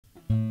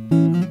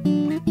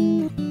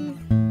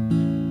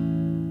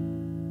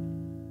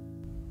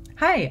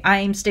Hi,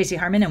 I'm Stacey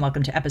Harmon and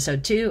welcome to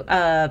episode 2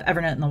 of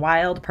Evernote in the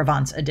Wild,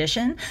 Provence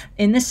edition.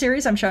 In this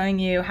series, I'm showing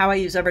you how I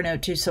use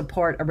Evernote to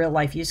support a real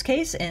life use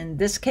case. In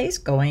this case,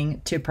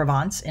 going to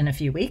Provence in a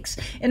few weeks.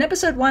 In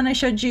episode 1, I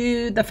showed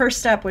you the first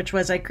step, which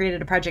was I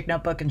created a project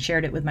notebook and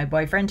shared it with my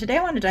boyfriend. Today,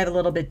 I want to dive a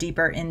little bit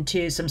deeper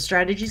into some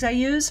strategies I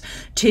use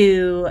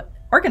to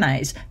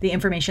organize the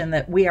information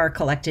that we are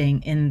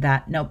collecting in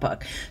that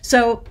notebook.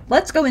 So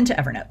let's go into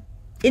Evernote.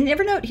 In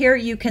Evernote here,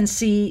 you can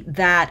see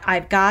that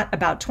I've got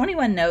about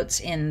 21 notes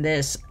in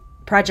this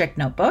project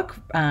notebook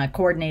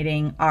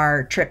coordinating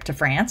our trip to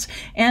France.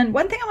 And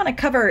one thing I want to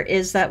cover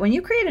is that when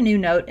you create a new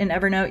note in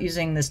Evernote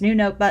using this new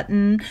note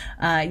button,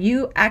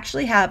 you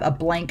actually have a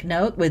blank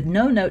note with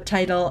no note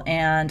title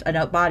and a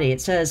note body. It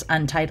says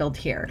untitled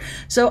here.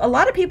 So a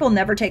lot of people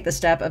never take the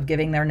step of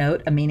giving their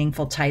note a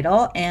meaningful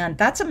title, and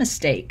that's a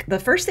mistake. The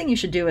first thing you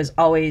should do is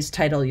always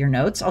title your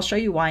notes. I'll show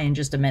you why in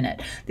just a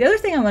minute. The other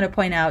thing I want to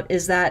point out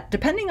is that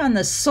depending on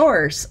the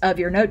source of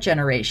your note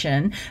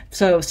generation,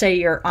 so say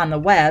you're on the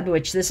web,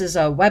 which this is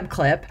a web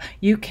clip,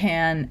 you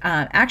can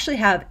actually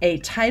have a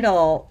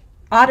title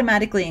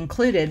automatically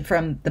included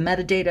from the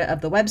metadata of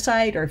the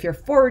website, or if you're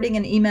forwarding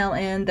an email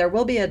in, there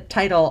will be a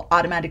title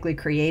automatically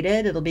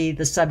created. It'll be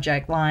the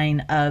subject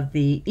line of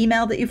the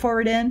email that you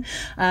forward in.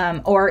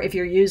 Or if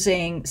you're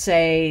using,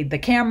 say, the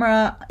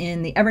camera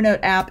in the Evernote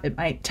app, it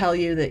might tell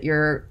you that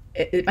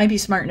it might be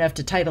smart enough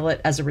to title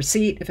it as a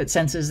receipt if it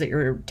senses that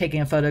you're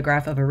taking a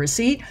photograph of a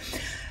receipt.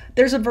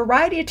 There's a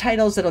variety of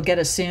titles that'll get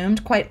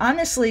assumed. Quite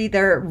honestly,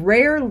 they're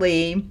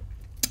rarely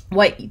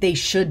what they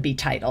should be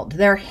titled.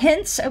 There are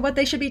hints at what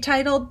they should be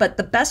titled, but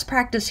the best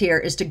practice here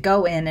is to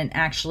go in and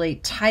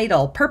actually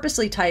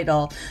purposely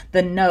title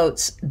the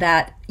notes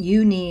that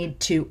you need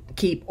to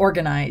keep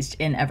organized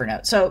in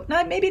Evernote. So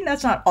maybe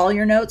that's not all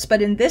your notes,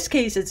 but in this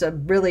case, it's a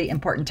really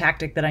important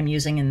tactic that I'm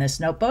using in this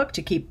notebook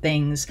to keep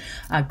things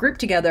grouped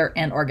together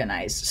and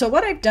organized. So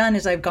what I've done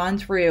is I've gone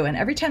through, and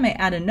every time I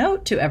add a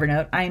note to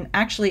Evernote, I'm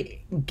actually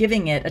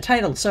giving it a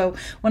title. So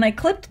when I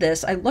clipped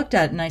this, I looked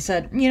at it and I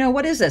said,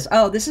 what is this?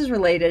 Oh, this is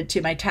related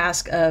to my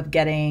task of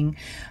getting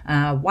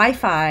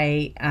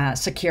Wi-Fi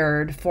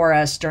secured for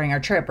us during our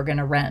trip. We're going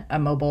to rent a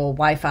mobile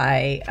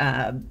Wi-Fi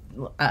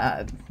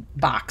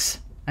box.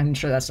 I'm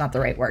sure that's not the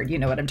right word. You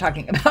know what I'm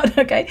talking about,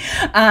 okay?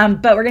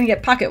 But we're going to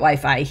get pocket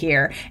Wi-Fi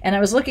here. And I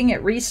was looking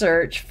at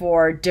research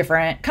for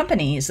different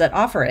companies that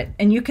offer it.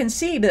 And you can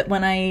see that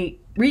when I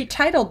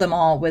retitled them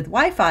all with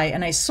Wi-Fi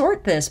and I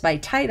sort this by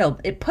title,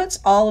 it puts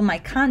all of my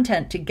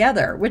content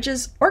together, which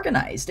is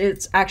organized.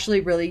 It's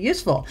actually really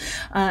useful.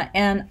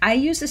 And I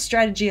use this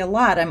strategy a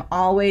lot. I'm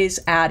always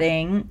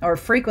adding, or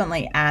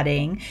frequently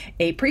adding,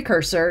 a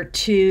precursor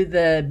to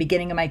the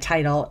beginning of my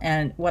title.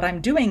 And what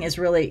I'm doing is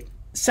really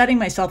setting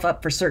myself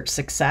up for search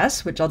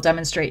success, which I'll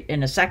demonstrate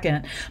in a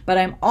second, but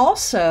I'm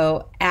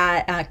also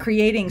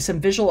creating some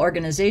visual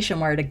organization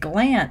where at a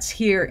glance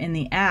here in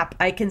the app,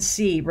 I can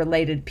see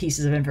related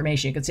pieces of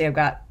information. You can see I've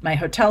got my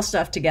hotel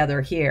stuff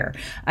together here.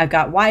 I've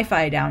got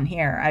Wi-Fi down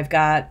here. I've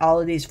got all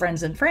of these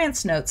friends in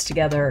France notes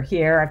together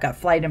here. I've got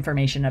flight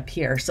information up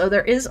here. So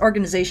there is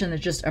organization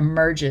that just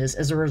emerges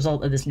as a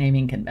result of this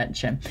naming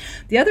convention.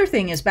 The other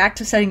thing is back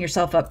to setting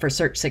yourself up for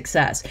search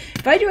success.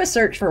 If I do a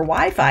search for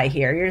Wi-Fi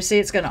here, you're gonna see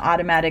it's gonna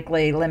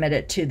automatically limit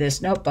it to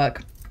this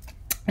notebook.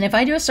 And if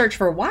I do a search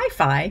for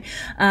Wi-Fi,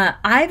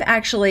 I've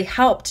actually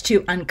helped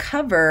to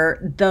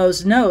uncover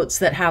those notes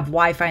that have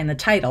Wi-Fi in the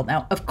title.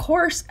 Now, of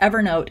course,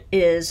 Evernote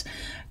is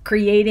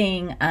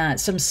creating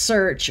some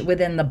search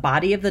within the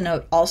body of the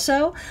note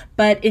also,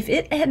 but if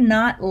it had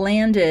not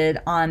landed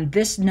on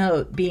this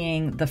note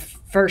being the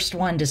first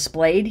one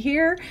displayed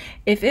here,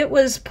 if it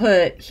was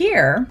put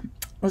here,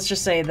 let's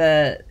just say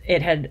that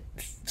it had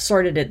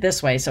sorted it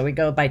this way, so we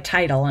go by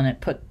title and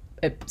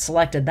it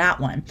selected that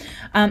one.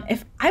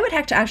 If I would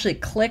have to actually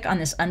click on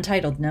this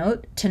untitled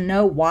note to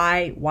know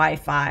why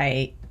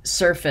Wi-Fi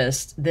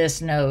surfaced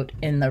this note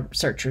in the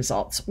search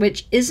results,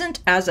 which isn't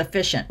as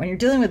efficient. When you're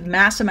dealing with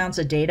mass amounts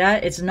of data,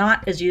 it's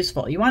not as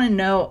useful. You want to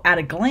know at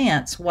a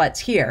glance what's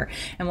here.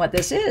 And what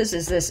this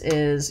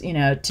is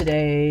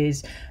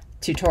today's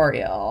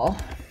tutorial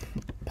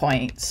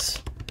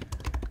points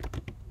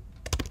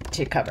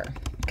to cover.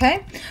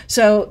 Okay,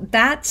 so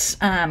that's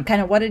kind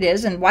of what it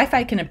is, and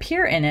Wi-Fi can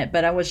appear in it,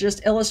 but I was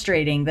just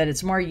illustrating that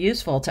it's more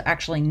useful to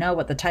actually know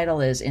what the title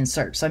is in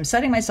search. So I'm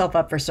setting myself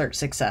up for search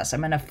success.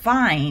 I'm going to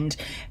find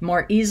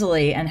more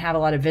easily and have a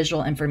lot of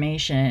visual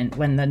information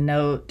when the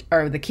note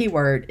or the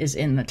keyword is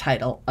in the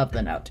title of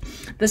the note.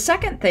 The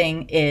second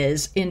thing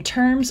is, in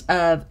terms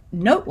of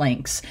note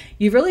links,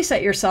 you've really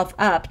set yourself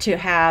up to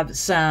have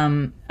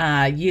some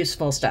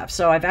useful stuff.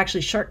 So I've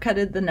actually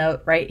shortcutted the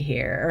note right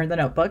here, or the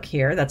notebook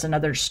here. That's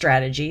another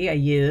strategy I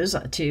use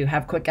to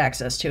have quick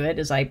access to it,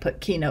 is I put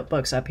key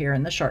notebooks up here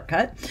in the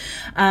shortcut.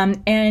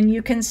 And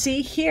you can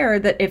see here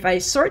that if I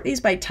sort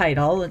these by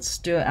title, let's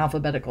do an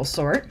alphabetical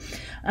sort,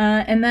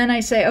 and then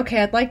I say,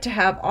 okay, I'd like to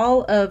have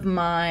all of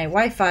my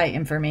Wi-Fi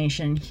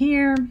information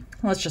here.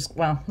 Let's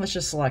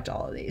just select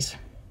all of these.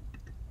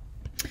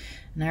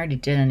 And I already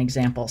did an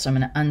example, so I'm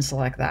going to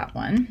unselect that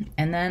one.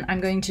 And then I'm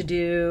going to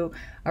do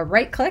a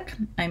right click.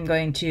 I'm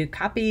going to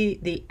copy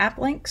the app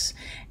links.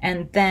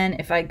 And then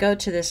if I go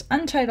to this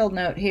untitled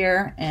note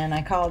here, and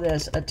I call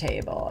this a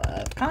table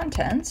of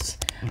contents,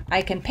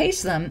 I can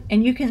paste them.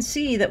 And you can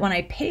see that when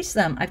I paste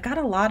them, I've got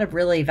a lot of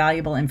really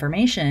valuable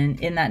information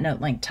in that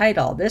note link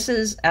title. This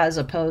is as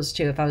opposed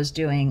to if I was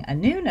doing a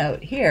new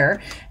note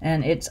here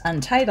and it's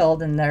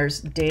untitled and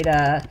there's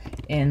data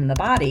in the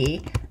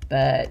body,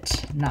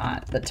 but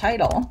not the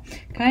title.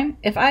 Okay,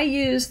 if I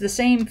use the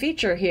same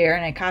feature here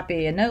and I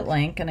copy a note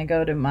link and I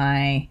go to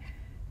my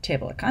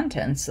table of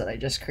contents that I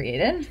just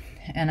created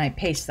and I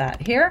paste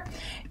that here,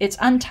 it's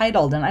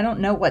untitled and I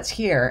don't know what's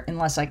here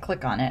unless I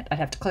click on it. I'd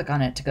have to click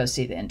on it to go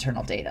see the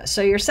internal data.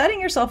 So you're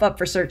setting yourself up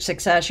for search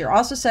success. You're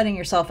also setting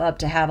yourself up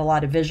to have a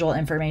lot of visual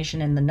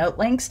information in the note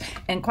links,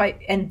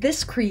 and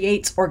this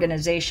creates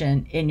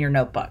organization in your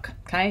notebook.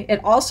 Okay,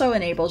 it also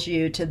enables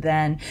you to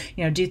then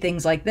do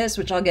things like this,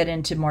 which I'll get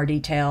into more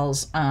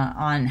details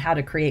on how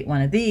to create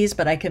one of these,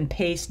 but I can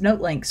paste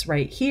note links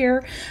right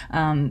here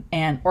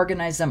and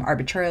organize them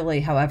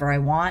arbitrarily however I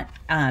want.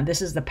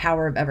 This is the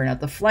power of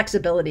Evernote. The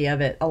flexibility of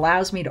it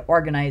allows me to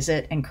organize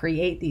it and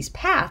create these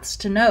paths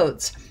to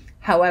notes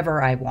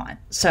however I want.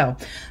 So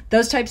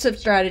those types of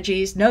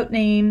strategies, note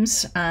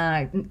names,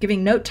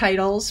 giving note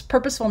titles,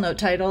 purposeful note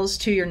titles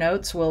to your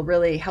notes will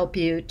really help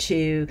you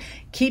to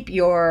keep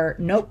your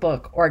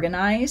notebook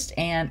organized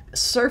and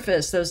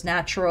surface those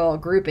natural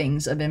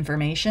groupings of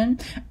information.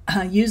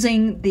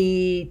 Using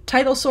the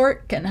title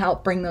sort can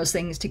help bring those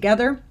things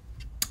together.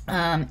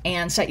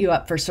 And set you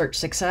up for search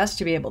success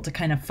to be able to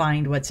kind of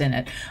find what's in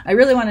it. I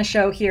really want to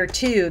show here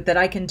too that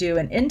I can do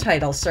an in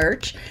title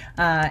search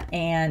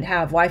and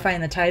have Wi-Fi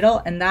in the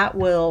title, and that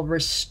will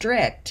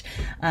restrict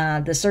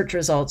the search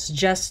results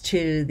just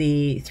to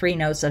the 3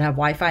 notes that have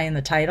Wi-Fi in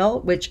the title,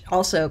 which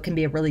also can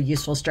be a really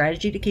useful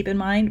strategy to keep in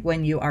mind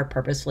when you are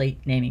purposely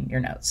naming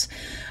your notes.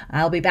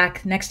 I'll be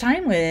back next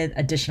time with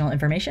additional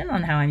information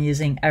on how I'm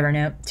using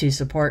Evernote to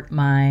support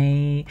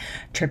my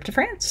trip to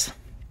France.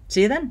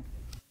 See you then.